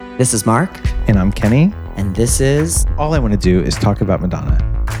This is Mark. And I'm Kenny. And this is... All I want to do is talk about Madonna.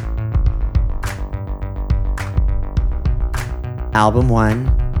 Album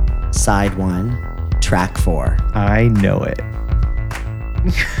 1, Side 1, Track 4. I know it.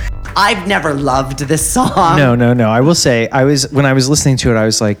 I've never loved this song. No. I will say, when I was listening to it, I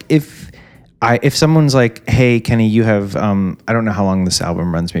was like, if someone's like, hey, Kenny, you have, I don't know how long this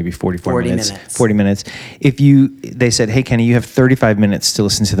album runs, maybe 40 minutes. 40 minutes. They said, hey, Kenny, you have 35 minutes to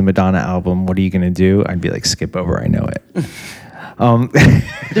listen to the Madonna album. What are you going to do? I'd be like, skip over. I know it.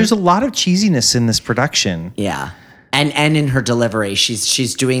 There's a lot of cheesiness in this production. Yeah. And in her delivery,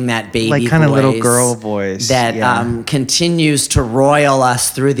 she's doing that baby like kind of voice little girl voice that continues to royal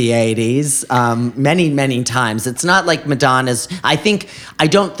us through the 80s many times. It's not like Madonna's. I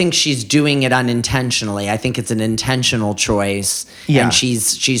don't think she's doing it unintentionally. I think it's an intentional choice. Yeah. And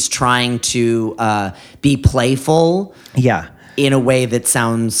she's trying to be playful. Yeah. In a way that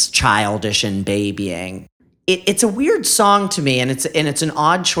sounds childish and babying. It's a weird song to me, and it's an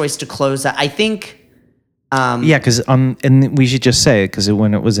odd choice to close out. I think. Because and we should just say it, because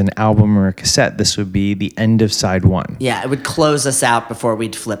when it was an album or a cassette, this would be the end of side 1. Yeah, it would close us out before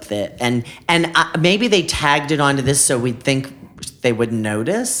we'd flip it, and maybe they tagged it onto this so we'd think they wouldn't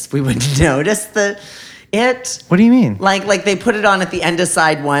notice. We wouldn't notice it. What do you mean? Like they put it on at the end of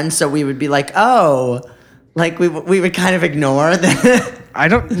side 1, so we would be like, oh, like we would kind of ignore the. I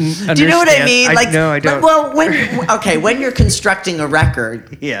don't understand. Do you know what I mean? No, I don't. Well, when you're constructing a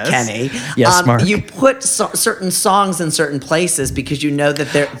record, yes. Kenny, yes, Mark. You put certain songs in certain places because you know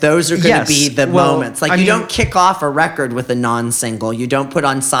that those are going to be the moments. Like, you don't kick off a record with a non-single. You don't put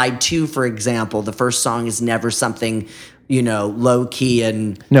on side 2, for example. The first song is never something, low key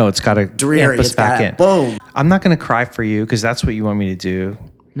and no. It's got to dreary. Amp us back in. Boom. I'm not going to cry for you because that's what you want me to do.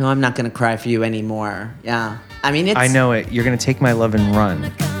 No, I'm not going to cry for you anymore. Yeah. I mean, I know it. You're going to take my love and run.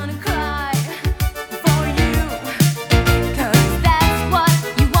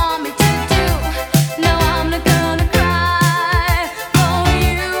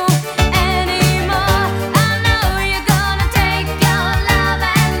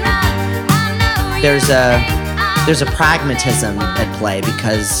 There's a pragmatism at play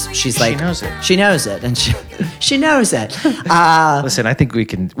because she's like, she knows it, and she knows it. Listen, I think we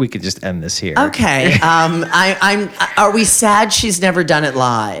could just end this here. Okay. Are we sad she's never done it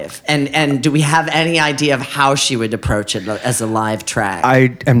live? And do we have any idea of how she would approach it as a live track?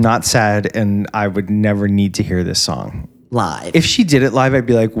 I am not sad, and I would never need to hear this song live. If she did it live, I'd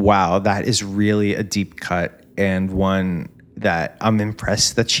be like, wow, that is really a deep cut and one that I'm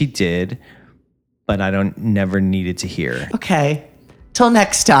impressed that she did. But I never needed to hear. Okay. Till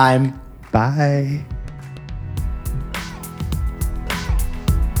next time. Bye.